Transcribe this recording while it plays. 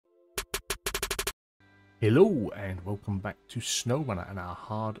Hello and welcome back to SnowRunner and our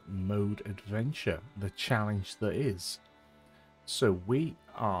hard mode adventure, the challenge that is. So we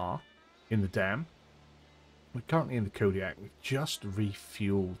are in the dam. We're currently in the Kodiak. We've just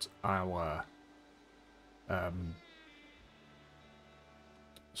refueled our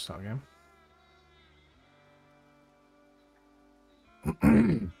start again.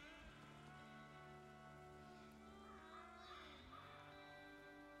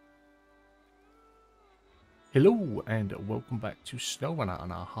 Hello and welcome back to SnowRunner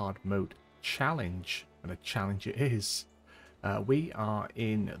and our hard mode challenge, and a challenge it is. We are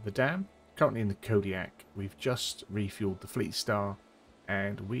in the dam, currently in the Kodiak. We've just refueled the Fleet Star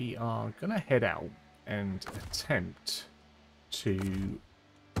and we are going to head out and attempt to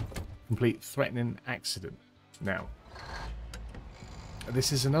complete Threatening Accident. Now,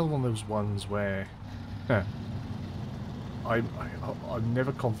 this is another one of those ones where I'm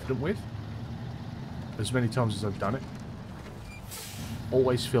never confident with. As many times as I've done it,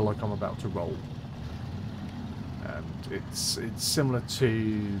 always feel like I'm about to roll. And it's similar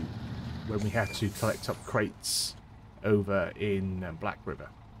to when we had to collect up crates over in Black River.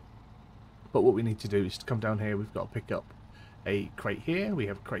 But what we need to do is to come down here. We've got to pick up a crate here, we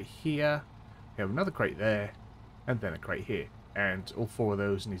have a crate here, we have another crate there, and then a crate here. And all four of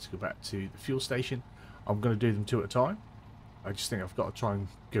those need to go back to the fuel station. I'm going to do them two at a time. I just think I've got to try and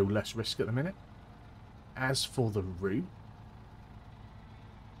go less risk at the minute. As for the route,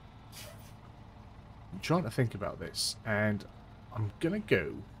 I'm trying to think about this, and I'm going to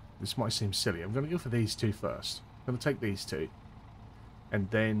go, this might seem silly, I'm going to go for these two first. I'm going to take these two,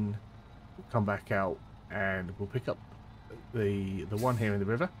 and then we'll come back out and we'll pick up the one here in the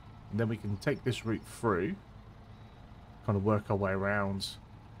river, and then we can take this route through, kind of work our way around,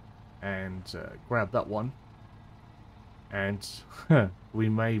 and grab that one. And we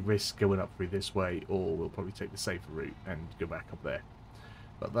may risk going up through this way, or we'll probably take the safer route and go back up there.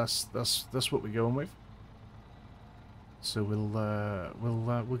 But that's what we're going with. So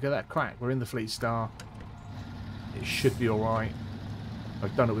we'll get that crack. We're in the Fleet Star. It should be all right.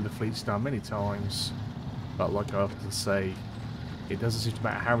 I've done it with the Fleet Star many times, but like I often say, it doesn't seem to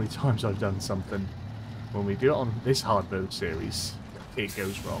matter how many times I've done something. When we do it on this hard mode series, it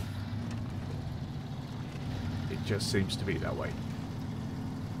goes wrong. It just seems to be that way.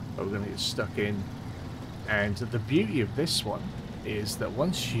 But we're going to get stuck in. And the beauty of this one is that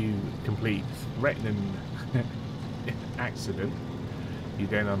once you complete Threatening Accident, you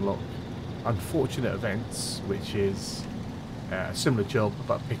then unlock Unfortunate Events, which is a similar job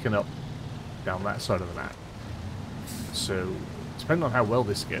but picking up down that side of the map. So depending on how well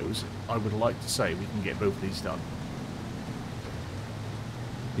this goes, I would like to say we can get both of these done.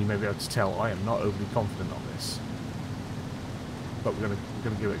 You may be able to tell I am not overly confident on this, but we're gonna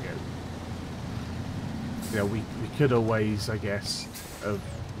give it a go. You know, we could always, I guess, have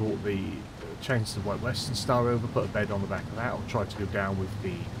brought changed the White Western Star over, put a bed on the back of that, or tried to go down with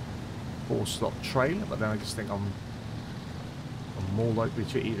the 4-slot trailer. But then I just think I'm more likely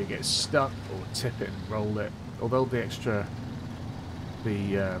to either get stuck or tip it and roll it. Although the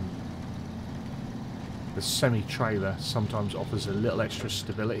semi-trailer sometimes offers a little extra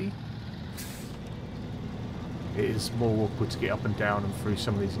stability, it is more awkward to get up and down and through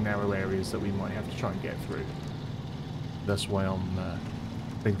some of these narrow areas that we might have to try and get through. That's why I'm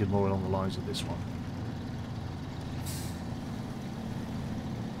thinking more along the lines of this one.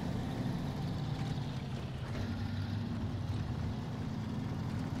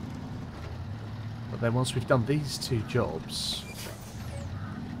 But then once we've done these two jobs,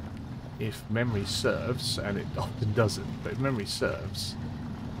 if memory serves, and it often doesn't, but if memory serves,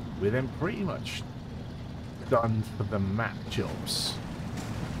 we're then pretty much done for the map jobs.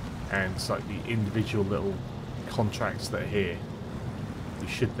 And it's like the individual little contracts that are here. We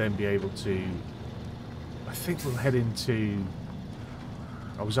should then be able to, I think we'll head into,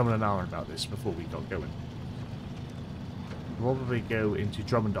 I was umming and ahhing about this before we got going. We'll probably go into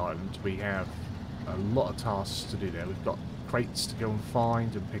Drummond Island. We have a lot of tasks to do there. We've got crates to go and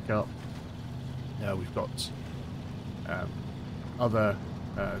find and pick up. We've got other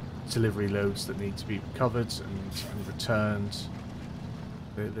delivery loads that need to be recovered and returned.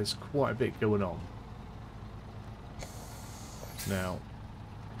 There's quite a bit going on. Now,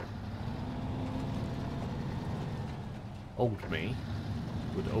 old me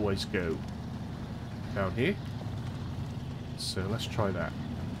would always go down here. So let's try that.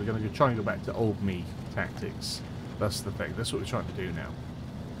 We're going to try and go back to old me tactics. That's the thing. That's what we're trying to do now.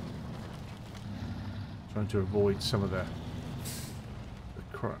 Trying to avoid some of the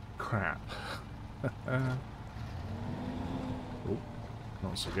crap. Oh,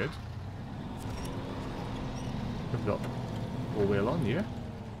 not so good. I've got all-wheel on, yeah.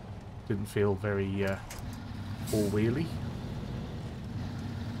 Didn't feel very all-wheely.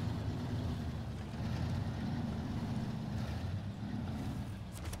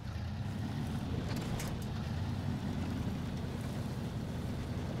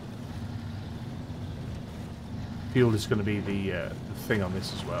 Fuel is going to be the thing on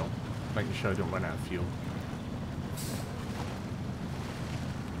this as well, making sure I don't run out of fuel.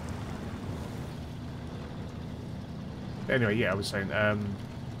 Anyway, yeah, I was saying,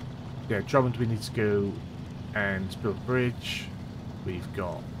 yeah, Drummond, we need to go and build a bridge. We've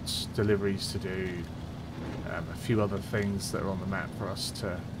got deliveries to do, a few other things that are on the map for us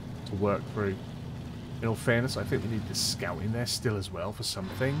to work through. In all fairness, I think we need the scout in there still as well for some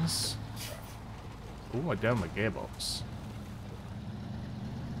things. Oh, I downed my gearbox.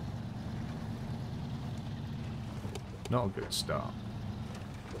 Not a good start.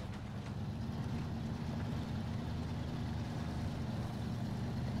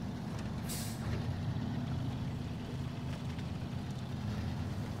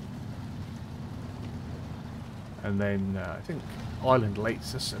 And then I think Island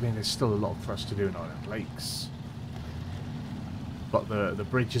Lakes, I mean, there's still a lot for us to do in Island Lakes. But the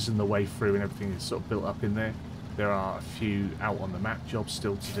bridges and the way through and everything is sort of built up in there. There are a few out on the map jobs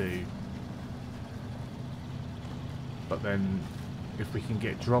still to do. But then if we can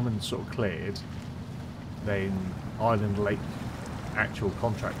get Drummond sort of cleared, then Island Lake actual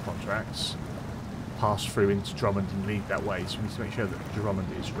contracts pass through into Drummond and lead that way. So we need to make sure that Drummond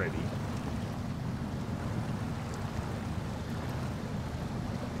is ready.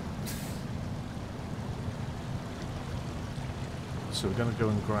 So we're going to go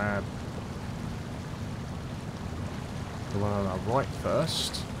and grab the one on our right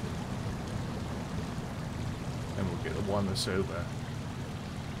first. And we'll get the one that's over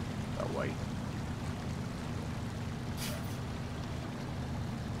that way.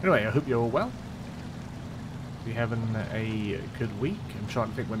 Anyway, I hope you're all well. You're having a good week. I'm trying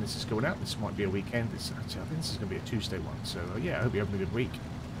to think when this is going out. This might be a weekend. I think this is going to be a Tuesday one. So yeah, I hope you're having a good week.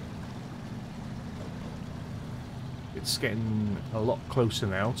 It's getting a lot closer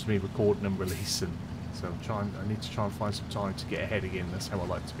now to me recording and releasing, so I need to try and find some time to get ahead again. That's how I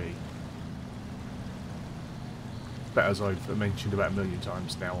like to be. But as I've mentioned about a million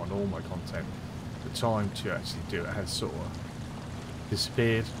times now on all my content, the time to actually do it has sort of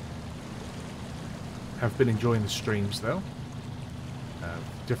disappeared. Have been enjoying the streams though.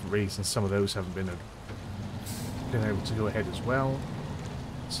 For different reasons, some of those haven't been able to go ahead as well.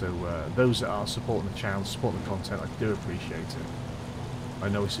 So those that are supporting the channel, supporting the content, I do appreciate it. I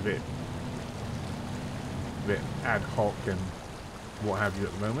know it's a bit ad hoc and what have you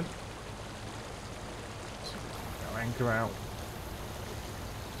at the moment. So, I'll anchor out.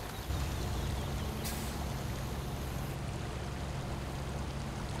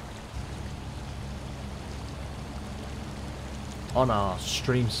 On our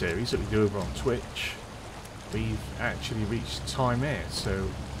stream series that we do over on Twitch, we've actually reached time air, so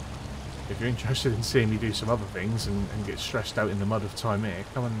if you're interested in seeing me do some other things and get stressed out in the mud of time air,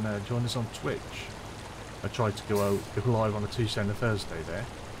 come and join us on Twitch. I tried to go live on a Tuesday and a Thursday there.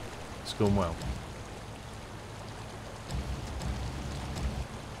 It's gone well.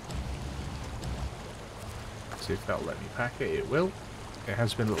 See if that'll let me pack it. It will. It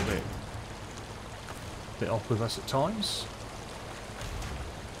has been a little bit off with us at times.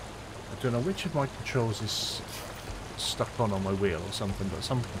 I don't know which of my controls is stuck on my wheel or something, but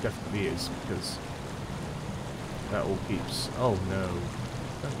something definitely is, because that all keeps... Oh no,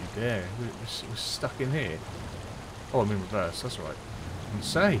 don't you dare, we're stuck in here. Oh, I'm in reverse, that's right.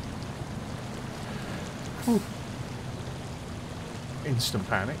 Insane. Whew. Instant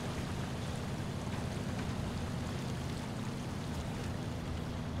panic.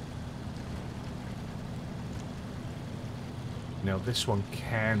 Now this one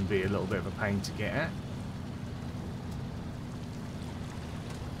can be a little bit of a pain to get at.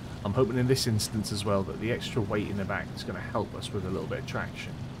 I'm hoping in this instance as well that the extra weight in the back is going to help us with a little bit of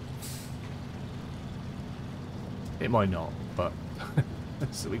traction. It might not, but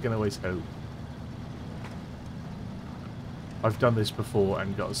so we can always hope. I've done this before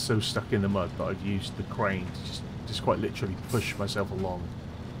and got so stuck in the mud that I've used the crane to just quite literally push myself along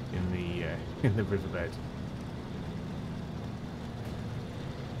in the riverbed.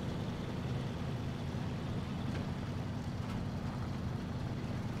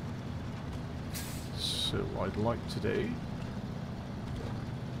 So what I'd like to do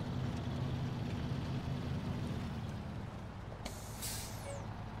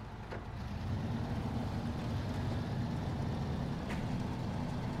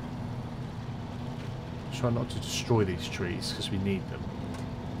try not to destroy these trees because we need them.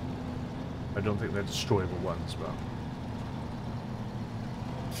 I don't think they're destroyable ones, but...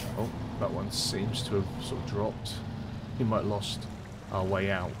 Oh, that one seems to have sort of dropped. We might have lost our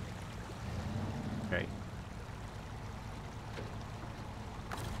way out. Okay.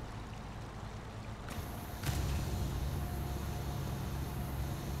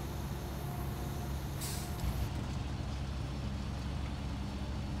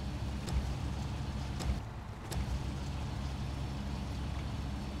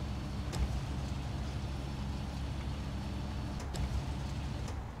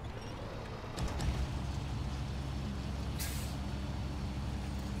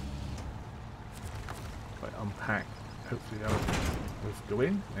 Unpack. Hopefully that'll both go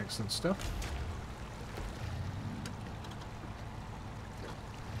in. Excellent stuff.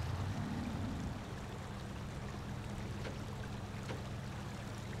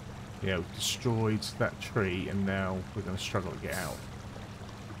 Yeah, we've destroyed that tree and now we're going to struggle to get out.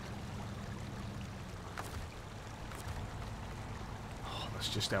 Oh, that's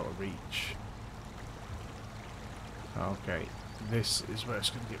just out of reach. Okay, this is where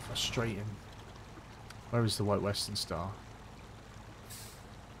it's going to get frustrating. Where is the White Western Star?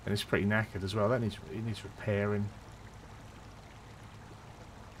 And it's pretty knackered as well. It needs repairing.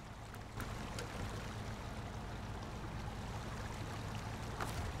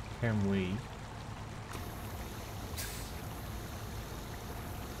 Can we?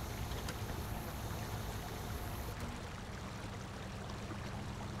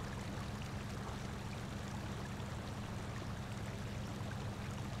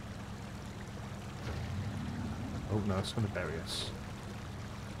 Oh no, it's going to bury us.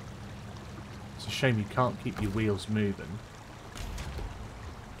 It's a shame you can't keep your wheels moving.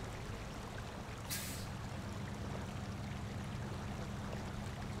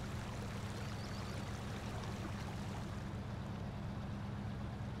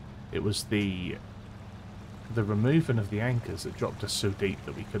 It was the removing of the anchors that dropped us so deep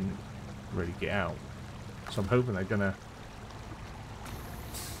that we couldn't really get out. So I'm hoping they're going to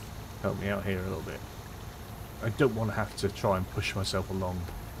help me out here a little bit. I don't want to have to try and push myself along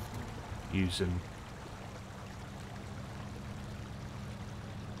using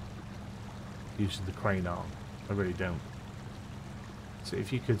the crane arm. I really don't. So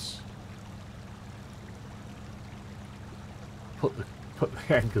if you could put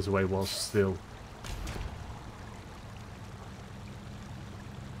the anchors away whilst still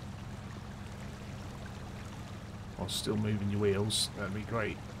moving your wheels, that'd be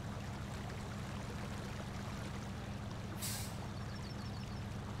great.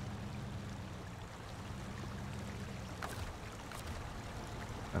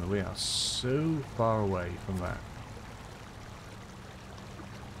 And we are so far away from that.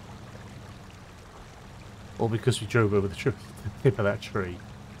 All because we drove over the tip of that tree.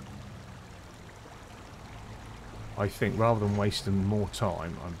 I think rather than wasting more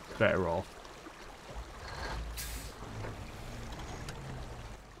time, I'm better off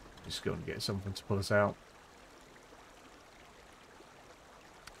just going to get something to pull us out.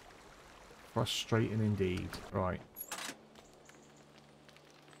 Frustrating indeed. Right.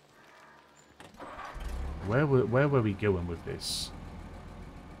 Where were we going with this?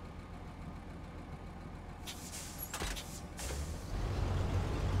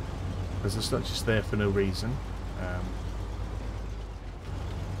 Because it's not just there for no reason.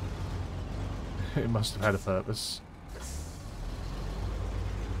 It must have had a purpose.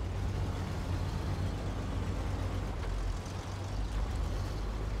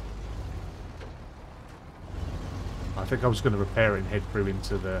 I think I was going to repair it and head through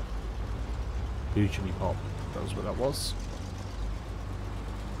into the Jimmy Pop. That was what that was.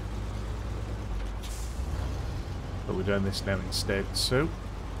 But we're doing this now instead, so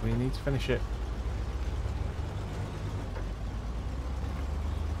we need to finish it.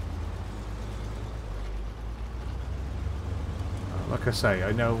 Like I say,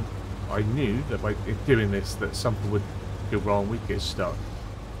 I knew that by doing this that something would go wrong, we'd get stuck.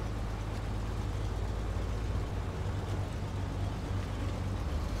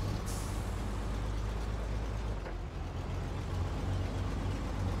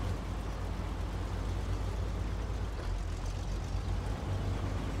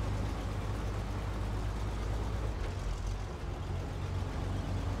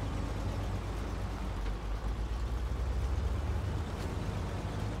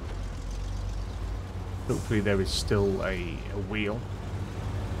 Hopefully there is still a wheel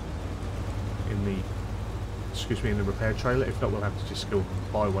in the repair trailer. If not, we'll have to just go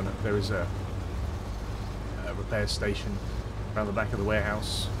buy one. There is a repair station around the back of the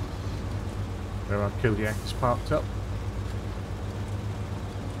warehouse. where our Kodiak is parked up.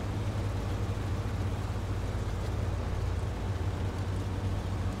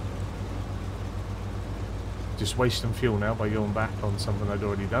 Just wasting fuel now by going back on something I'd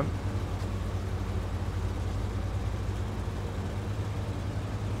already done.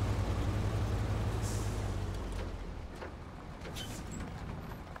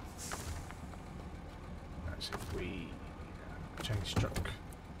 That's if we change truck.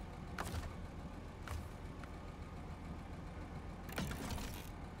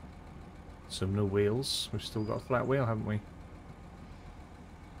 Some new wheels. We've still got a flat wheel, haven't we?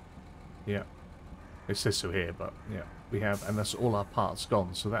 Yeah. It says so here, but yeah, we have, and that's all our parts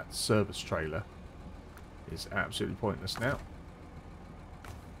gone, so that service trailer is absolutely pointless now.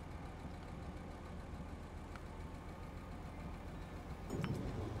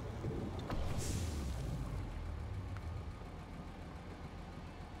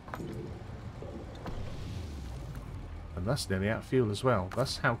 And that's nearly out of fuel as well.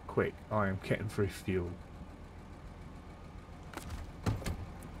 That's how quick I am getting through fuel.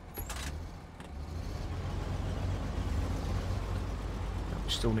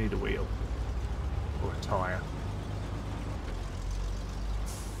 Still need a wheel or a tyre.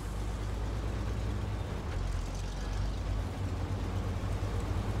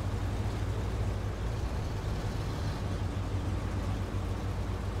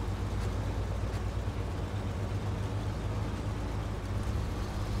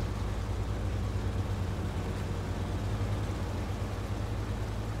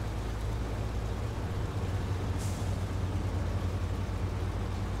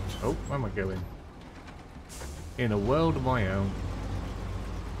 Oh, where am I going? In a world of my own.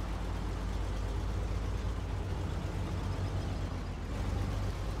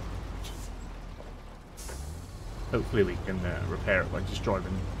 Hopefully we can repair it by just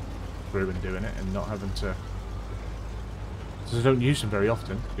driving through and doing it and not having to... Since I don't use them very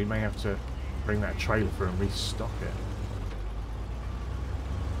often, we may have to bring that trailer through and restock it.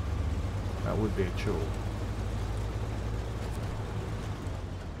 That would be a chore.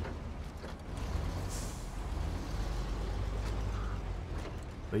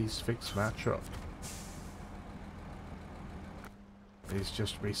 Please fix my truck. It's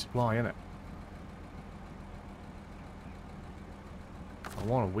just resupply, innit? I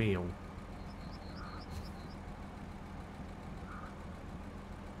want a wheel.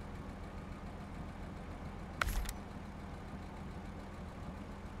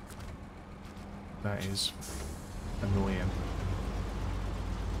 That is annoying.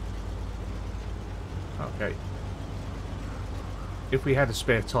 Okay. If we had a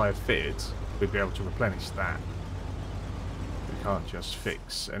spare tyre fitted, we'd be able to replenish that. We can't just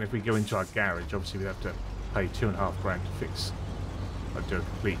fix. And if we go into our garage, obviously we'd have to pay £2.5 grand to fix, like do a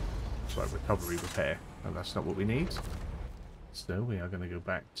complete recovery repair. And that's not what we need. So we are going to go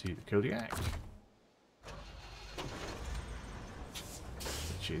back to the Kodiak,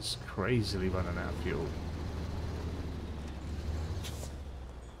 which is crazily running out of fuel.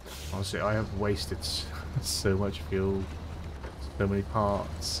 Honestly, I have wasted so much fuel. So many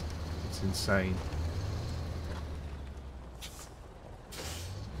parts. It's insane.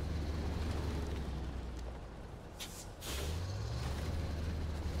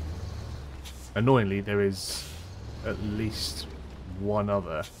 Annoyingly, there is at least one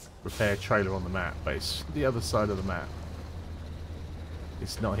other repair trailer on the map, but it's the other side of the map.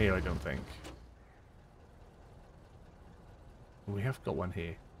 It's not here, I don't think. We have got one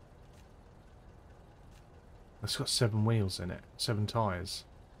here. It's got 7 wheels in it, 7 tyres.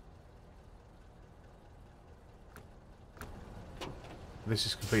 This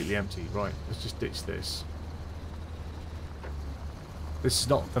is completely empty. Right, let's just ditch this. This is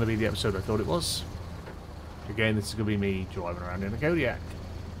not going to be the episode I thought it was. Again, this is going to be me driving around in a Kodiak.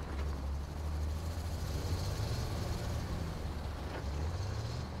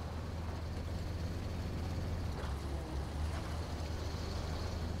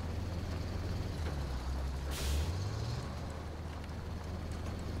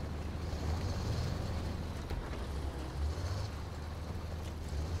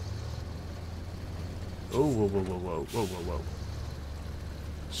 Oh, whoa, whoa, whoa, whoa, whoa, whoa, whoa.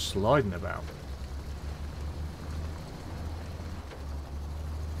 Sliding about.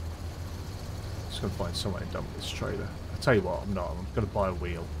 Just gonna find somewhere to dump this trailer. I'll tell you what, I'm gonna buy a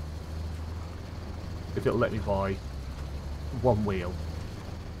wheel. If it'll let me buy one wheel,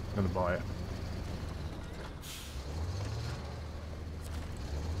 I'm gonna buy it.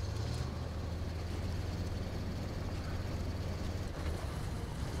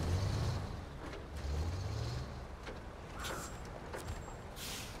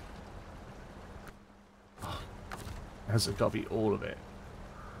 Has it got to be all of it?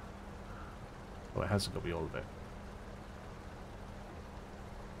 Oh, it hasn't got to be all of it.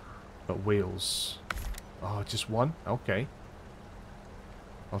 But wheels. Oh, just one? Okay.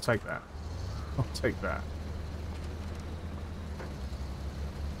 I'll take that. I'll take that.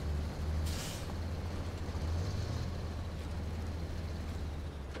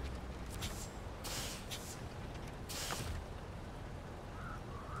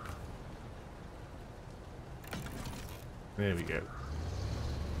 There we go.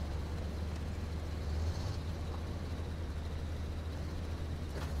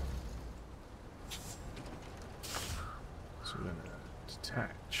 So we're going to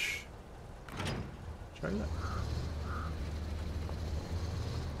detach trailer.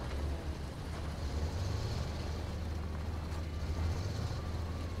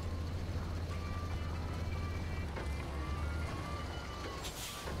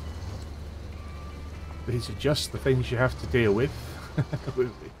 These are just the things you have to deal with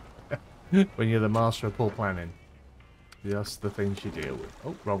when you're the master of poor planning. Just the things you deal with.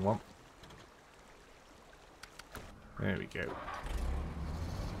 Oh, wrong one. There we go.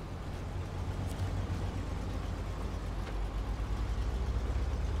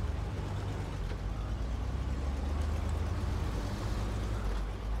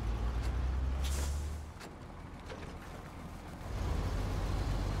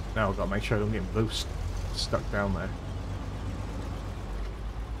 Now I've got to make sure I don't get boost stuck down there.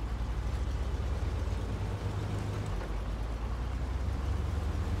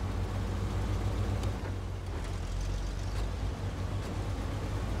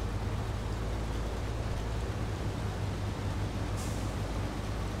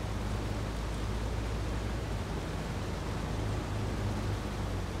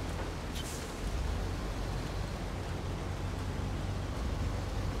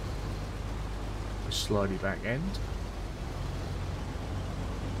 Slidey back end.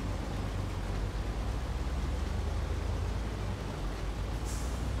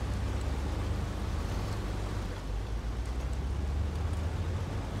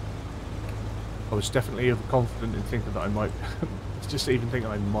 I was definitely overconfident in thinking that I might, just even thinking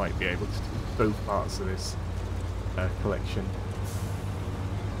I might be able to do both parts of this collection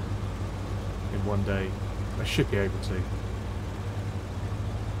in one day. I should be able to.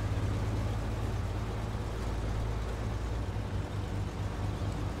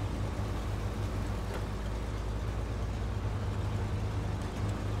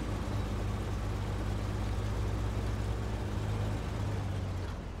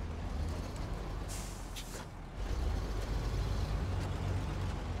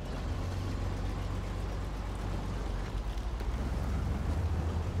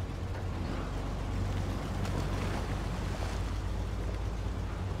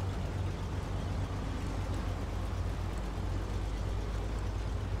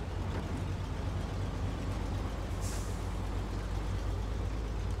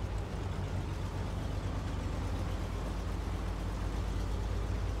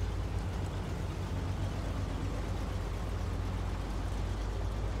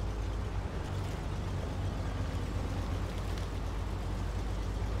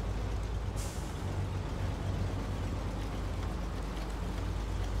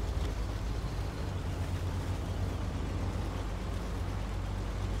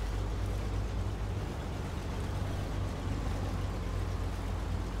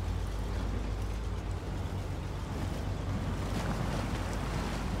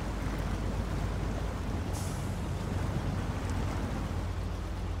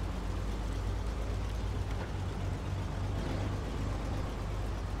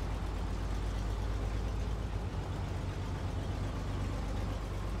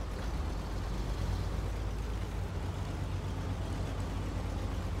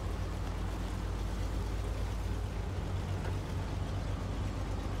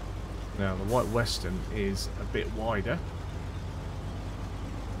 Now the White Western is a bit wider.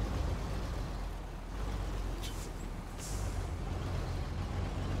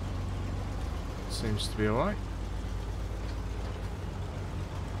 Seems to be alright.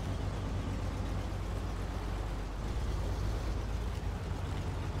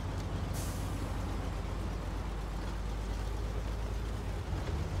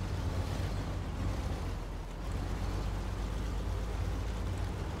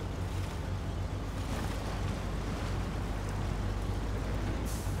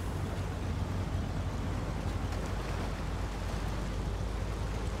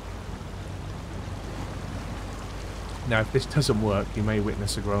 Now, if this doesn't work, you may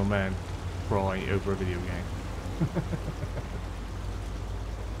witness a grown man cry over a video game.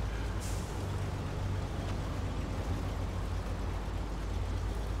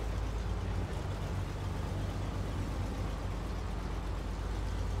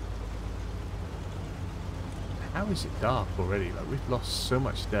 How is it dark already? Like, we've lost so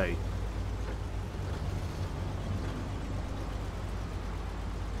much day.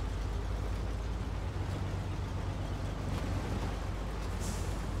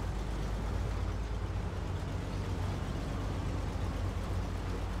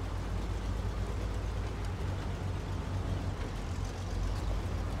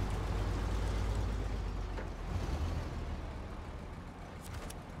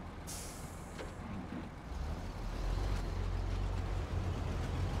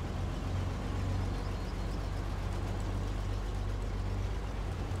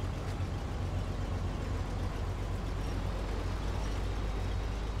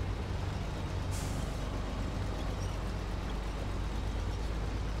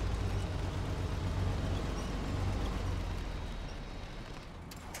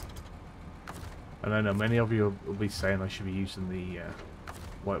 And I know many of you will be saying I should be using the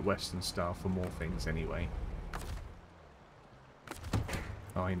White Western style for more things anyway.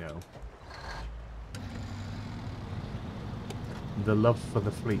 I know. The love for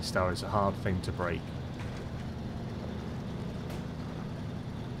the Fleet Star is a hard thing to break.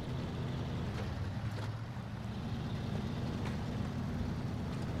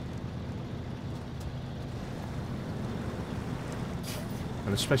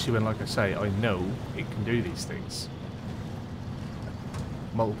 And especially when, like I say, I know it can do these things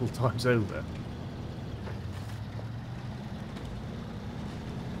multiple times over.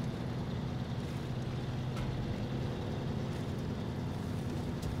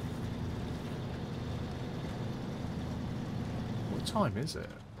 What time is it?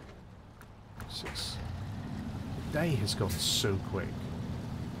 6. The day has gone so quick.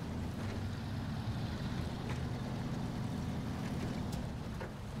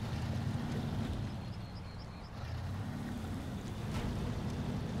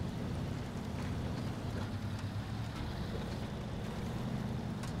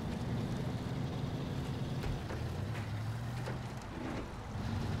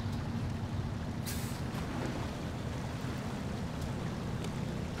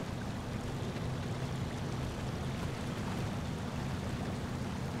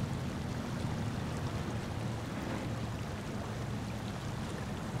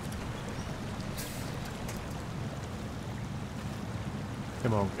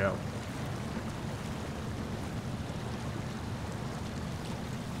 Come on, go.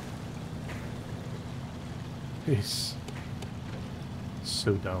 It's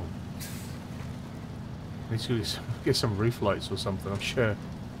so dull. Need to get some roof lights or something. I'm sure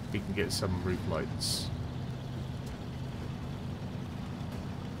we can get some roof lights.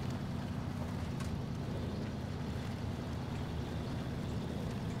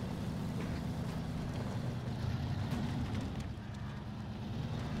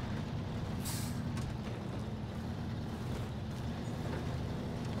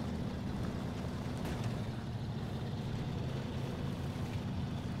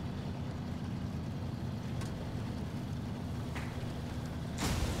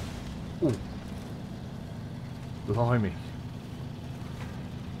 Ooh. Blimey.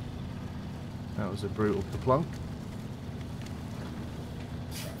 That was a brutal plunk.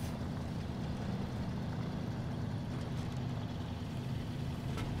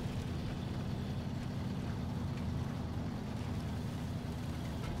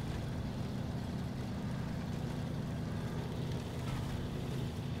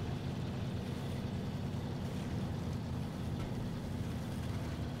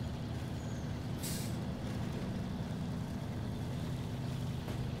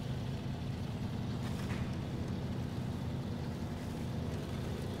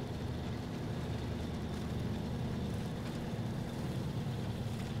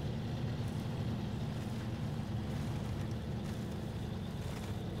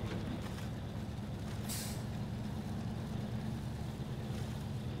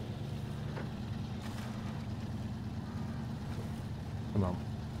 Come on.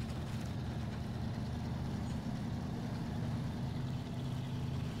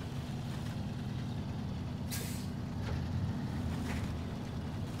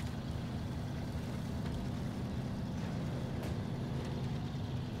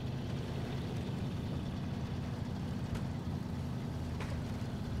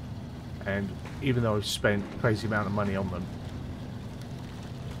 And even though I've spent a crazy amount of money on them,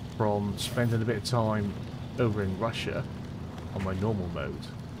 from spending a bit of time over in Russia on my normal mode,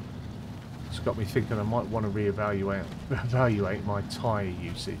 it's got me thinking I might want to evaluate my tyre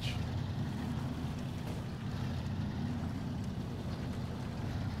usage.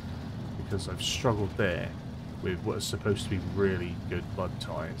 Because I've struggled there with what is supposed to be really good mud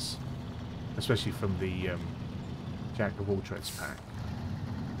tyres, especially from the ZOTAC of all treads pack.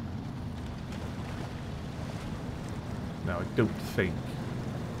 Now I don't think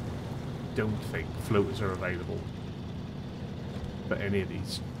floaters are available for any of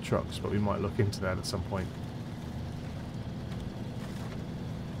these trucks, but we might look into that at some point.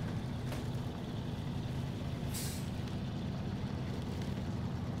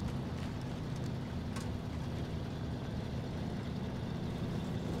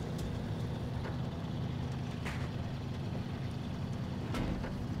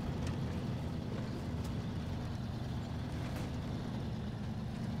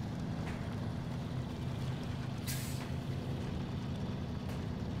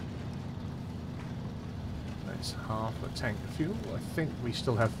 Half a tank of fuel. I think we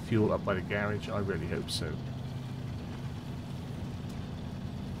still have fuel up by the garage. I really hope so.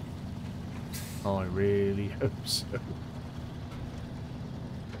 I really hope so.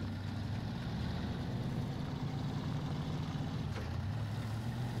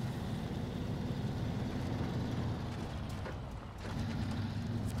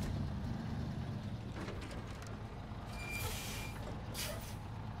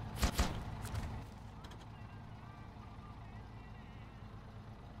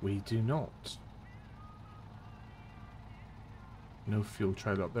 We do not. No fuel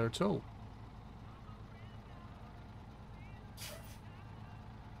trailer up there at all.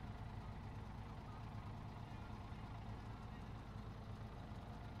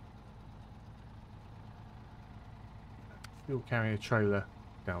 Fuel carrier trailer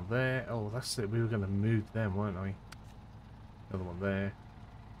down there. Oh, that's it. We were going to move them, weren't we? Another one there.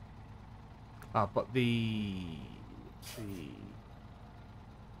 Ah, but the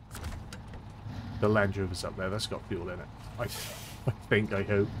Land Rover's up there. That's got fuel in it. I think. I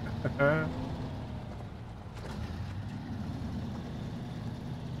hope.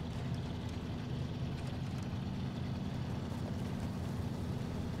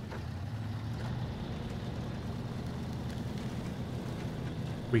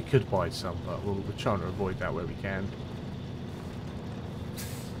 We could buy some, but we're trying to avoid that where we can.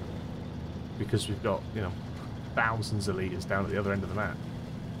 Because we've got, you know, thousands of litres down at the other end of the map.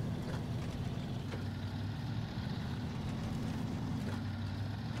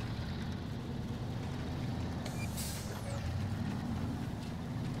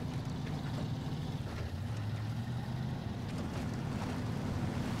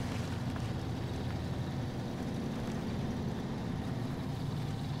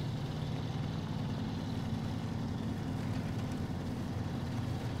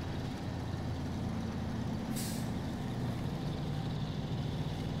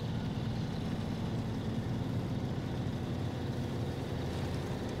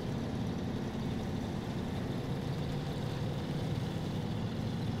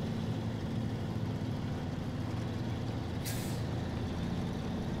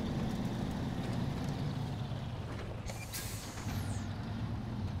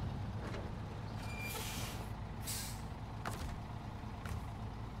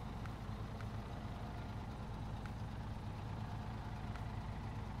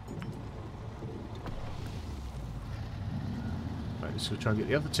 So we'll try and get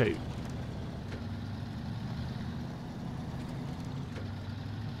the other two.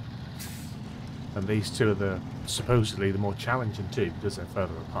 And these two are the supposedly the more challenging two because they're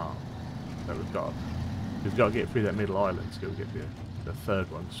further apart. So we've got to get through that middle island to go get the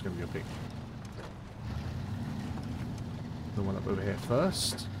third one. It's going to be a big. The one up over here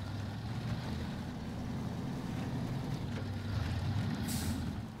first.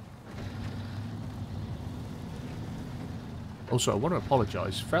 Also, I want to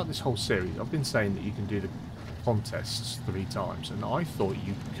apologise. Throughout this whole series, I've been saying that you can do the contests 3 times, and I thought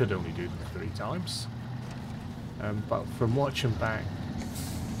you could only do them 3 times. But from watching back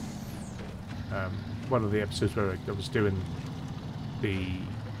one of the episodes where I was doing the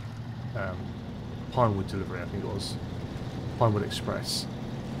Pinewood delivery, I think it was, Pinewood Express,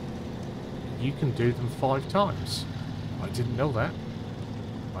 you can do them 5 times. I didn't know that.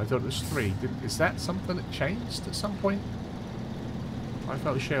 I thought it was 3. Is that something that changed at some point? I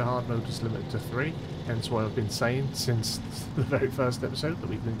felt share hard mode was limited to 3, hence why I've been saying since the very first episode that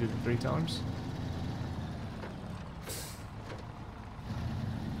we can do it 3 times.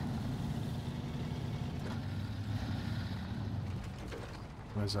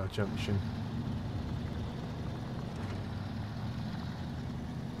 Where's our junction?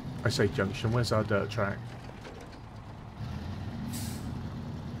 I say junction, where's our dirt track?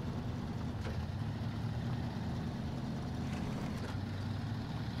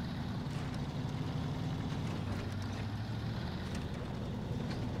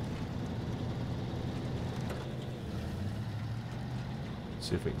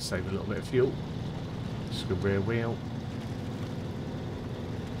 See if we can save a little bit of fuel. Just go rear wheel.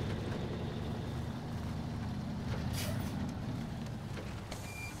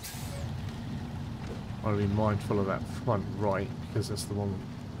 I want to be mindful of that front right because that's the one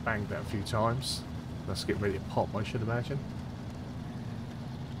banged out a few times. Let's get ready to pop, I should imagine.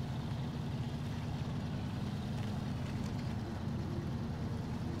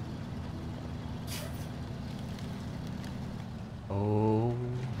 Oh.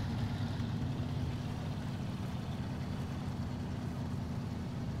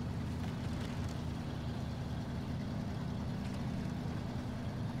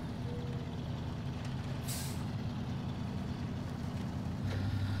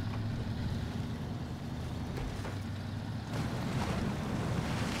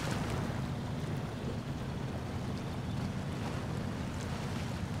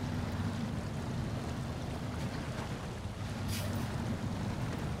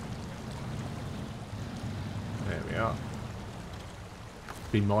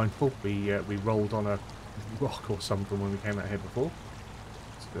 Be mindful, we rolled on a rock or something when we came out here before.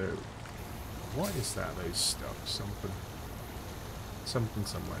 So, what is that? Those stuff? Something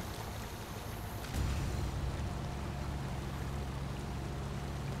somewhere.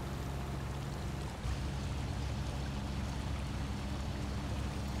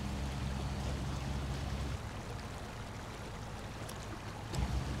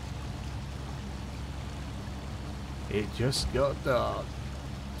 It just got dark.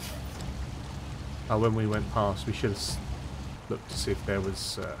 Oh, when we went past, we should have looked to see if there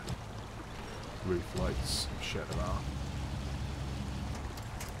was roof lights. I'm sure there are.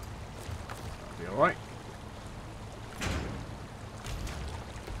 That'll be alright.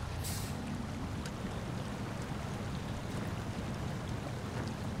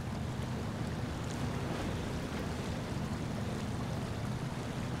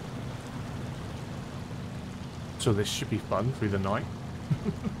 So this should be fun through the night.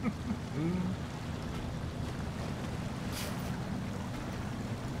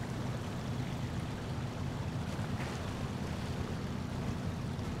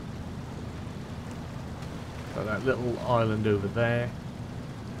 Got that little island over there.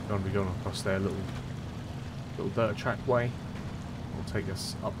 Going to be going across there, little dirt track way. Will take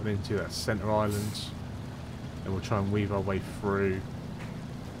us up and into that centre island, and we'll try and weave our way through.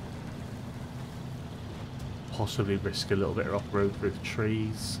 Possibly risk a little bit of off-road through the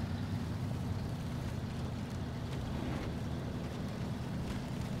trees.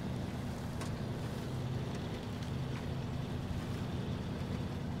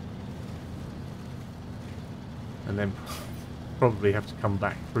 And then probably have to come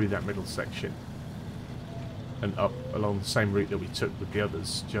back through that middle section and up along the same route that we took with the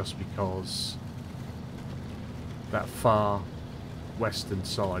others, just because that far western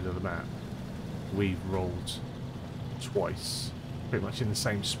side of the map we've rolled twice, pretty much in the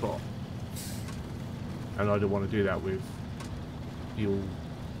same spot, and I don't want to do that with fuel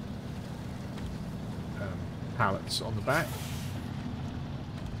pallets on the back,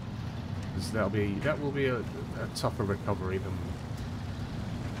 because that will be a tougher recovery than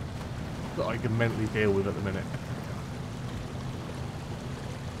that I can mentally deal with at the minute.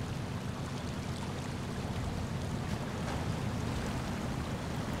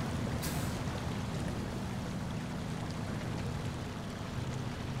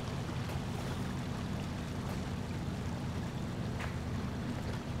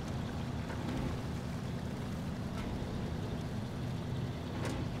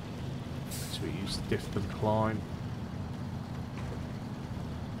 Diff for the climb.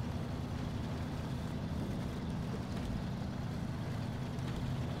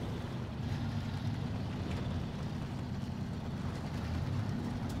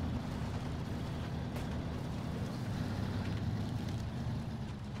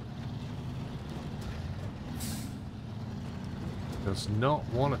 Does not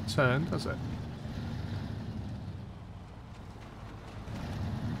want to turn, does it?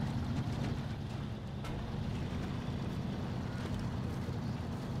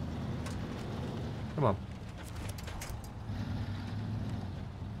 Come on.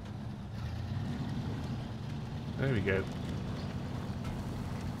 There we go.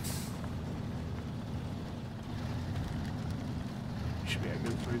 Should be able to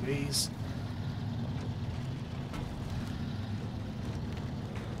go through these.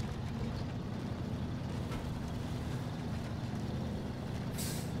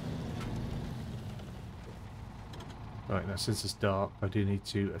 Right, now since it's dark, I do need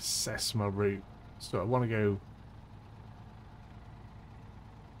to assess my route. So I want to go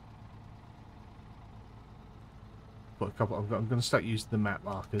put a couple. I'm going to start using the map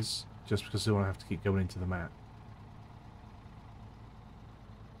markers just because I don't want to have to keep going into the map.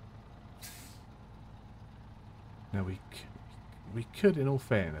 Now we could, in all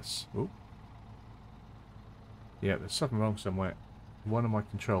fairness. Ooh. Yeah, there's something wrong somewhere. One of my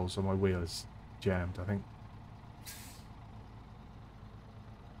controls on my wheel is jammed, I think.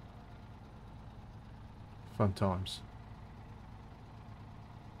 Fun times.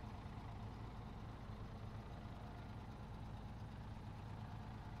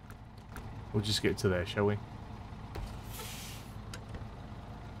 We'll just get to there, shall we?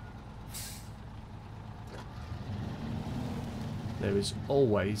 There is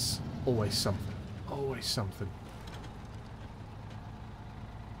always something. Always something.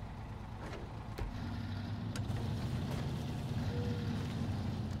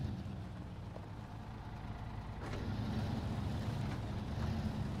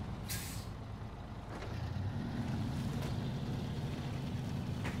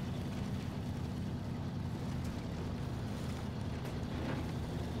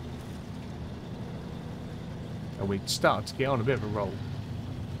 And we started to get on a bit of a roll.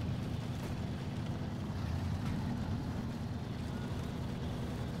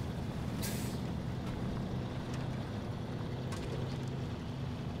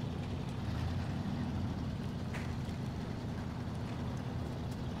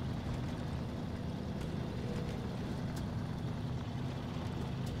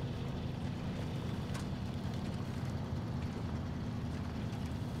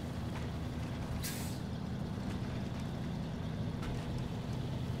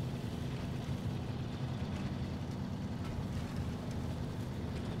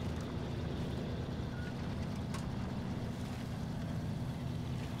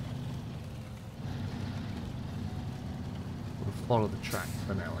 Follow the track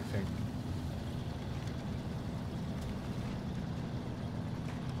for now, I think.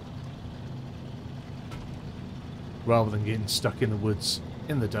 Rather than getting stuck in the woods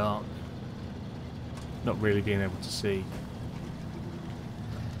in the dark, not really being able to see.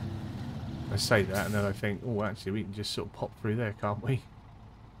 I say that and then I think, oh, actually we can just sort of pop through there, can't we?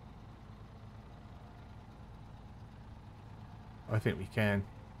 I think we can.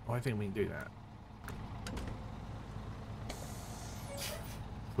 I think we can do that.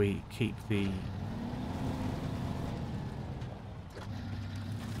 We keep the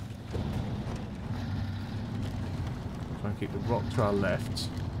try and keep the rock to our left.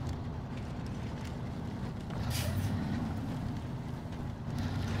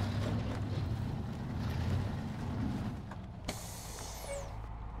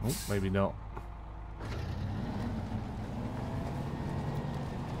 Oh, maybe not.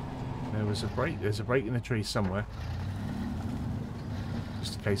 There was a break. There's a break in the tree somewhere.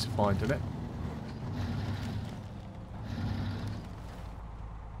 Just a case of finding it.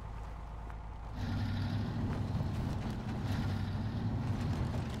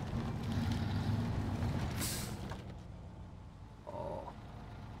 Oh.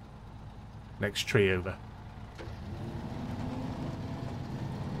 Next tree over.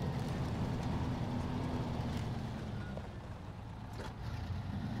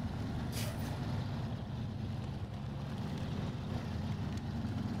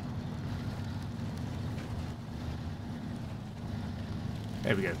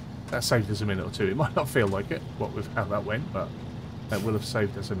 There we go. That saved us a minute or two. It might not feel like it, what with how that went, but that will have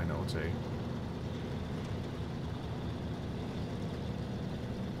saved us a minute or two.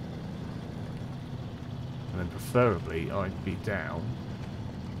 And then preferably I'd be down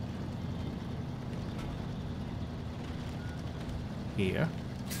here.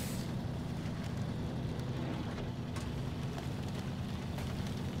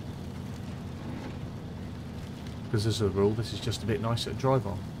 Because as a rule, this is just a bit nicer to drive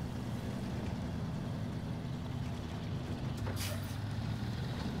on.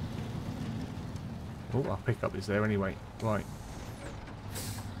 Oh, our pickup is there anyway. Right.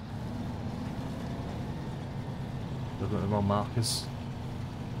 Looking at the wrong markers.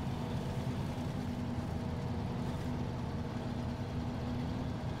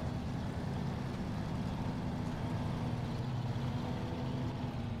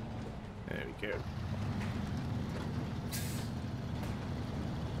 There we go.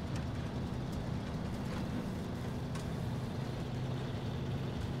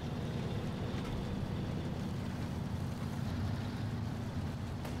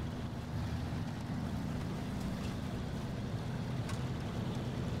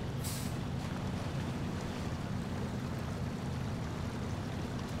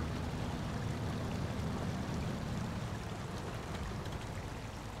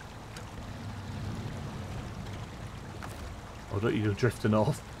 look, you're drifting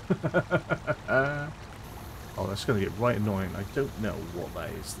off. Oh, that's going to get right annoying. I don't know what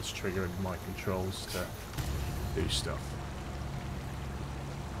that is that's triggering my controls to do stuff.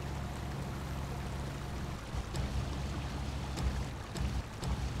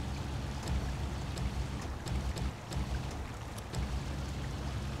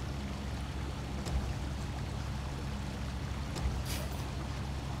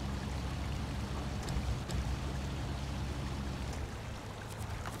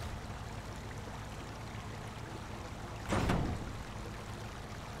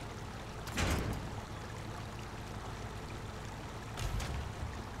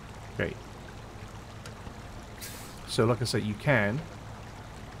 Okay. So, like I said, you can.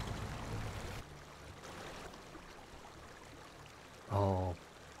 Oh,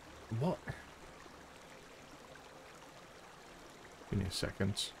 what? Give me a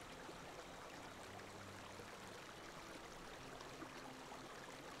second.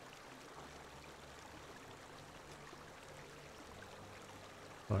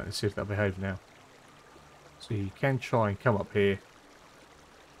 Right, let's see if that behaves now. So you can try and come up here.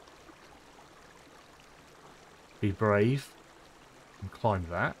 Be brave and climb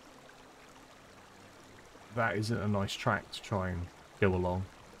that. That isn't a nice track to try and go along.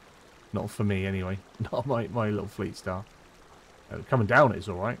 Not for me anyway. Not my little fleet star. Coming down is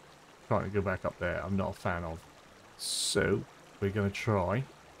alright. Trying to go back up there I'm not a fan of. So we're going to try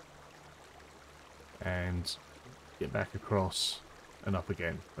and get back across and up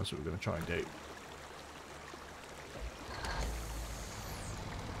again. That's what we're going to try and do.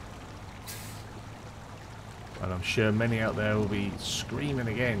 And I'm sure many out there will be screaming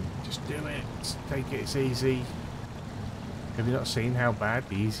again. Just do it. Take it. It's easy. Have you not seen how bad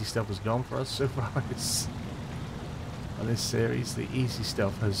the easy stuff has gone for us so far on this series? The easy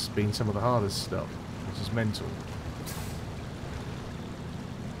stuff has been some of the hardest stuff, which is mental.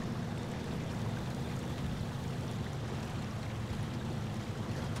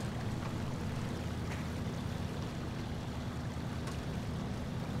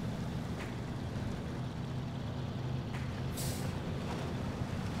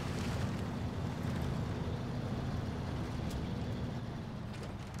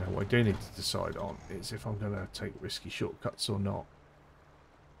 What I do need to decide on is if I'm going to take risky shortcuts or not.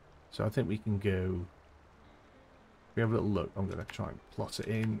 So I think we can go... If we have a little look, I'm going to try and plot it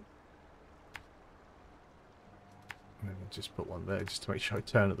in. And then just put one there just to make sure I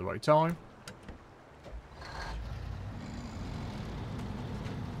turn at the right time.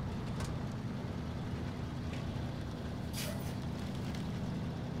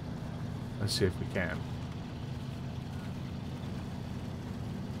 Let's see if we can.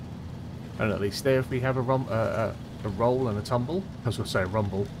 And at least there, if we have a roll and a tumble, I was going to say a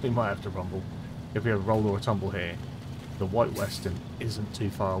rumble, we might have to rumble. If we have a roll or a tumble here, the White Western isn't too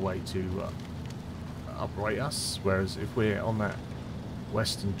far away to upright us. Whereas if we're on that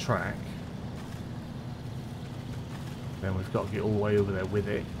western track, then we've got to get all the way over there with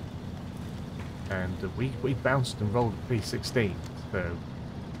it. And we bounced and rolled a P16, so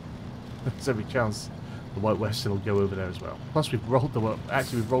there's every chance the White Western will go over there as well. Plus we've rolled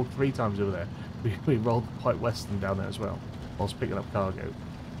we've rolled 3 times over there. We rolled the White Western down there as well, whilst picking up cargo.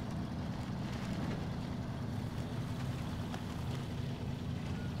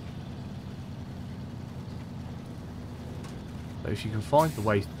 But if you can find the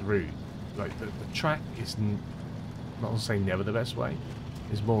way through, like the track is not to say never the best way,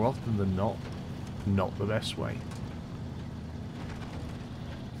 is more often than not the best way.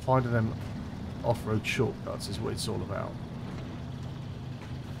 Finding them off-road shortcuts is what it's all about.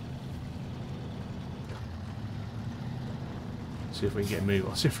 See if we can get a move,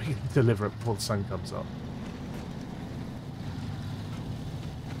 or see if we can deliver it before the sun comes up.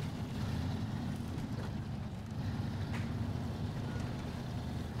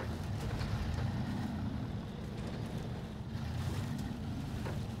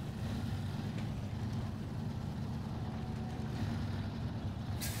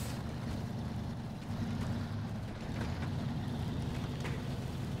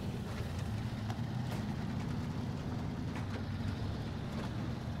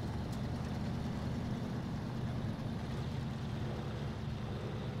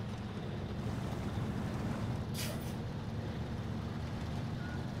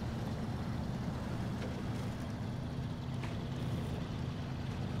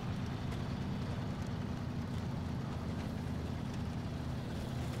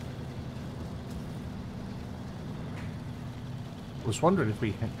 I was wondering if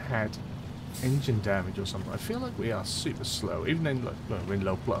we had engine damage or something. I feel like we are super slow, even in we're in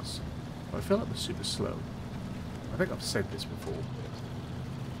low plus. But I feel like we're super slow. I think I've said this before.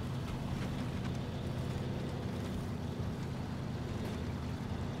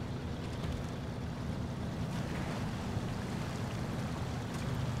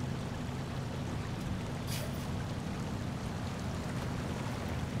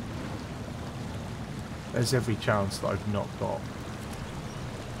 There's every chance that I've not got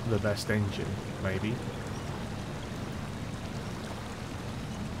the best engine, maybe.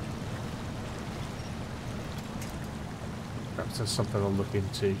 Perhaps that's something I'll look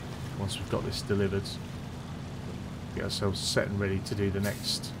into once we've got this delivered. Get ourselves set and ready to do the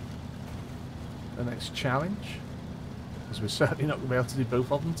next challenge. Because we're certainly not going to be able to do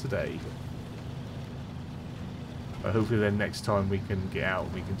both of them today. But hopefully then next time we can get out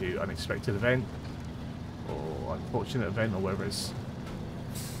and we can do unexpected event. Or unfortunate event, or whatever it is.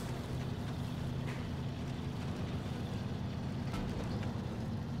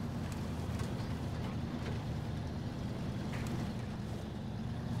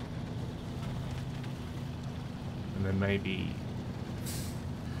 And then maybe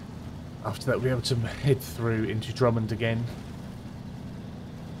after that we'll be able to head through into Drummond again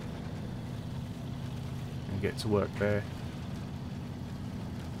and get to work there.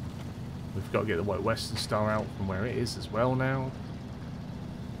 We've got to get the White Western Star out from where it is as well now.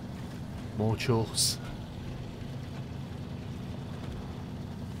 More chores.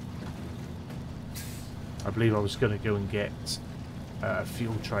 I believe I was going to go and get a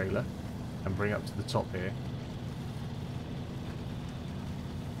fuel trailer and bring up to the top here.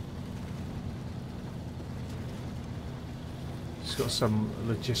 Just got some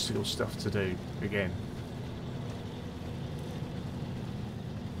logistical stuff to do again.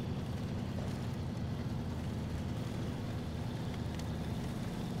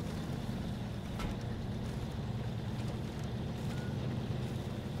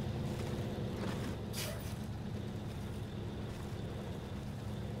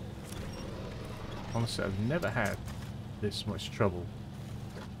 Honestly, I've never had this much trouble.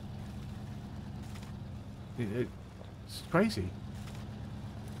 It's crazy.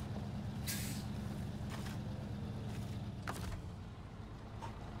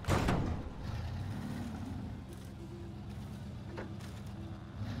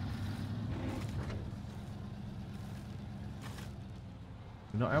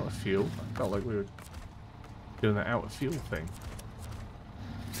 We're not out of fuel. I felt like we were doing that out of fuel thing.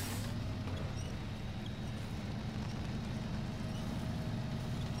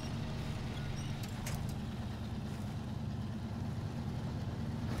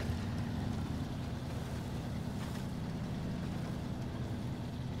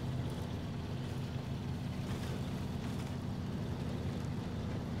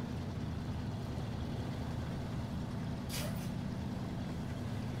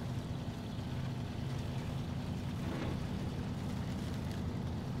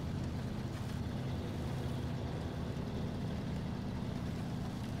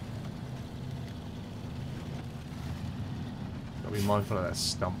 Be mindful of that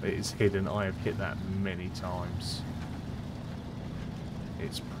stump. It is hidden. I have hit that many times.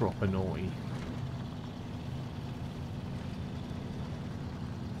 It's proper naughty.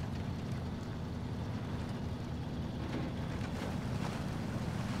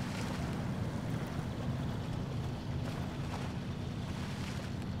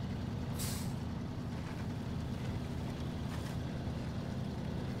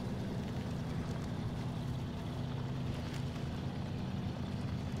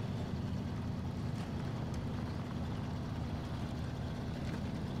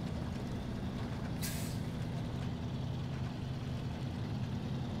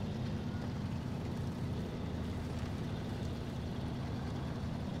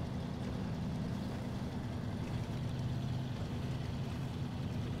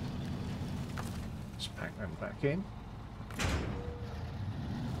 Just pack them back in.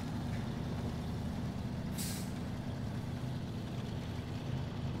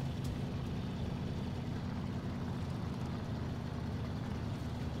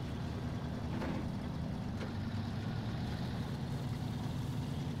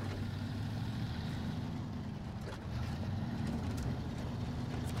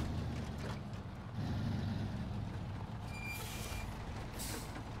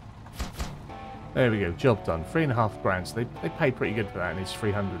 There we go, job done. 3.5 grand. So they pay pretty good for that, and it's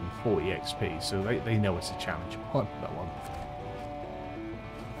 340 XP. So they know it's a challenge one, that one.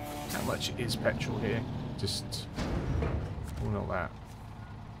 How much is petrol here? Just, oh, not that.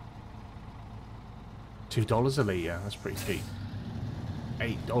 $2 a litre. That's pretty cheap.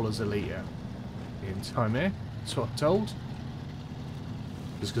 $8 a litre in time here. That's what I'm told.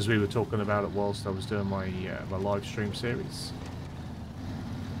 Just because we were talking about it whilst I was doing my my live stream series.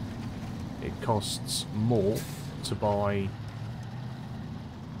 It costs more to buy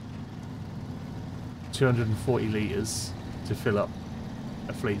 240 litres to fill up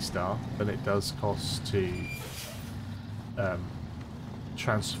a Fleet Star than it does cost to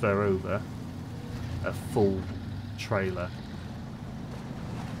transfer over a full trailer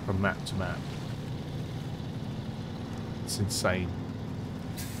from map to map. It's insane.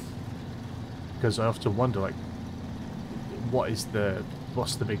 Because I often wonder, like, what's the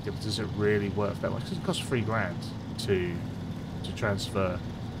big difference? Is it really worth that much? Because it costs $3,000 to transfer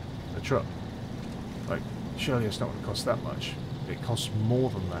a truck. Like, surely it's not going to cost that much. It costs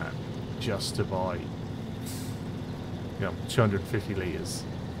more than that just to buy, 250 litres.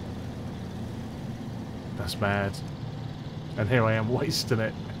 That's mad. And here I am wasting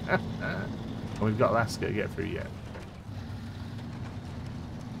it. And we've got Alaska to get through yet.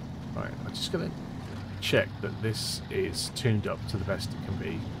 Right, I'm just going to check that this is tuned up to the best it can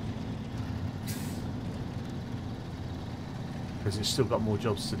be. Because it's still got more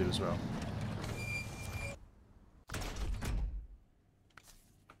jobs to do as well.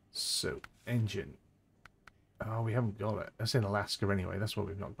 So, engine. Oh, we haven't got it. That's in Alaska anyway. That's why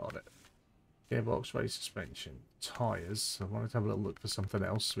we've not got it. Gearbox, race suspension, tyres. I wanted to have a little look for something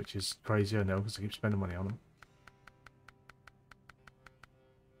else, which is crazy, I know, because I keep spending money on them.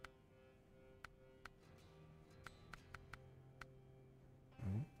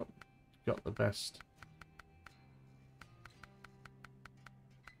 Got the best.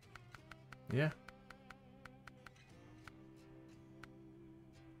 Yeah.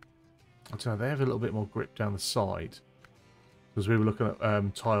 I'll tell you, they have a little bit more grip down the side. Because we were looking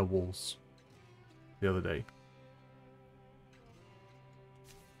at tyre walls the other day.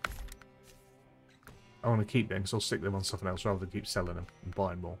 I want to keep them because I'll stick them on something else rather than keep selling them and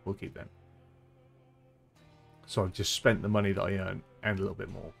buying more. We'll keep them. So I've just spent the money that I earned and a little bit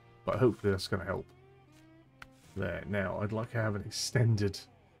more. But hopefully that's going to help. There. Now, I'd like to have an extended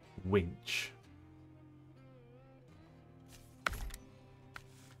winch.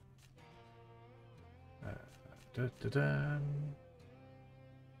 Now,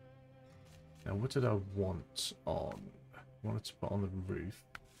 what did I want on? I wanted to put on the roof.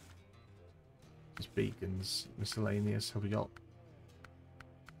 There's beacons, miscellaneous. Have we got?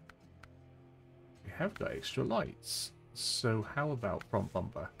 We have got extra lights. So how about front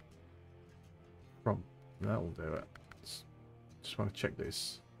bumper? Front. That'll do it. Just want to check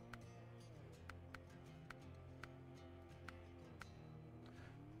this.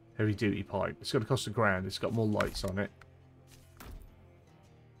 Heavy duty pipe. It's going to cost $1,000. It's got more lights on it.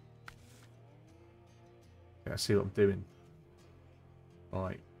 Yeah, I see what I'm doing.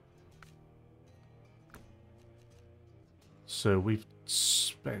 Right. So we've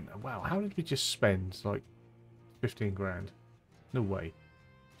spent. Wow, how did we just spend like $15,000? No way.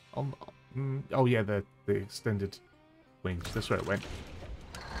 Oh yeah, the extended wings. That's where it went.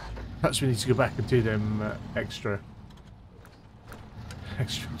 Perhaps we need to go back and do them extra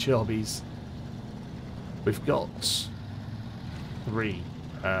jobbies. We've got 3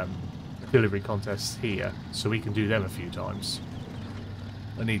 delivery contests here, so we can do them a few times.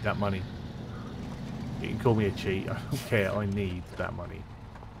 I need that money. You can call me a cheat. I don't care. I need that money.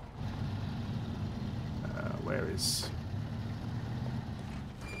 Where is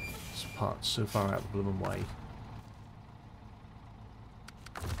this part? So far out the blooming way.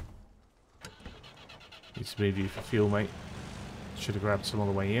 Need to move you for fuel, mate. Should have grabbed some on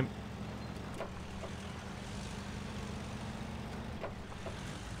the way in.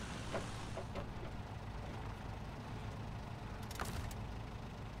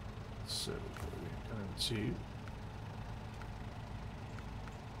 So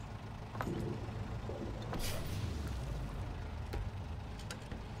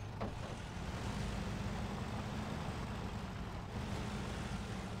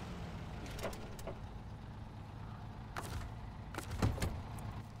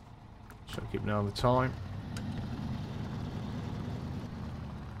we're going to keep an eye on the time.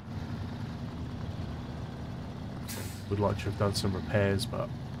 Would like to have done some repairs, but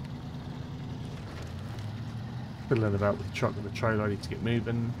fiddling about with the truck and the trailer. I need to get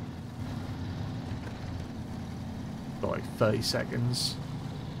moving. Got like 30 seconds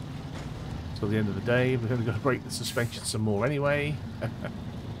till the end of the day. We're going to break the suspension some more anyway.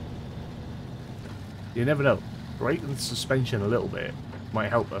 You never know. Breaking the suspension a little bit might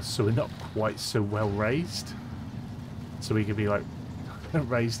help us, so we're not quite so well raised, so we could be like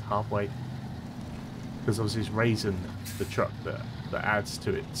raised halfway, because obviously it's raising the truck that adds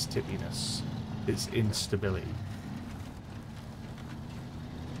to its tippiness, its instability.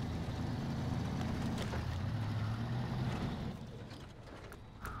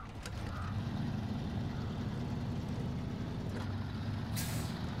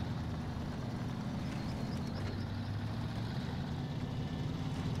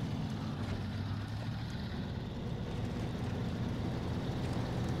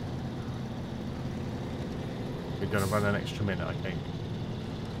 We're going to run an extra minute, I think.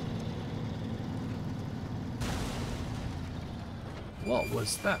 What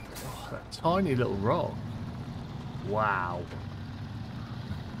was that? Oh, that tiny little rock. Wow.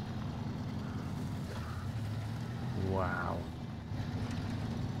 Wow.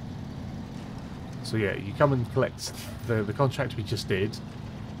 So yeah, you come and collect the contract we just did,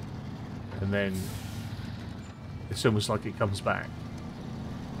 and then it's almost like it comes back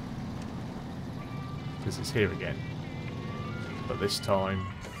because it's here again. But this time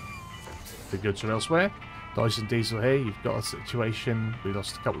the goods are elsewhere. Dyson Diesel here, you've got a situation. We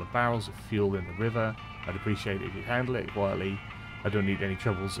lost a couple of barrels of fuel in the river. I'd appreciate it if you handle it quietly. I don't need any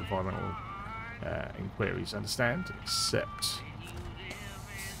troubles, environmental inquiries, understand, except...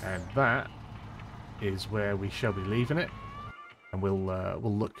 And that is where we shall be leaving it. And we'll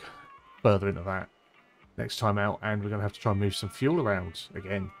look further into that next time out. And we're going to have to try and move some fuel around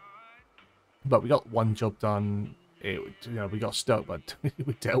again. But we got one job done. We got stuck, but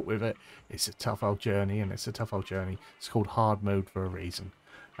we dealt with it. It's a tough old journey, and it's a tough old journey. It's called hard mode for a reason.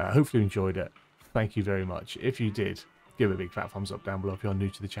 Hopefully you enjoyed it. Thank you very much. If you did, give it a big fat thumbs up down below. If you're new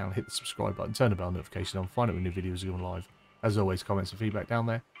to the channel, hit the subscribe button, turn the bell notification on, find out when new videos are going live. As always, comments and feedback down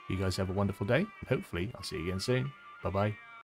there. You guys have a wonderful day, and hopefully I'll see you again soon. Bye-bye.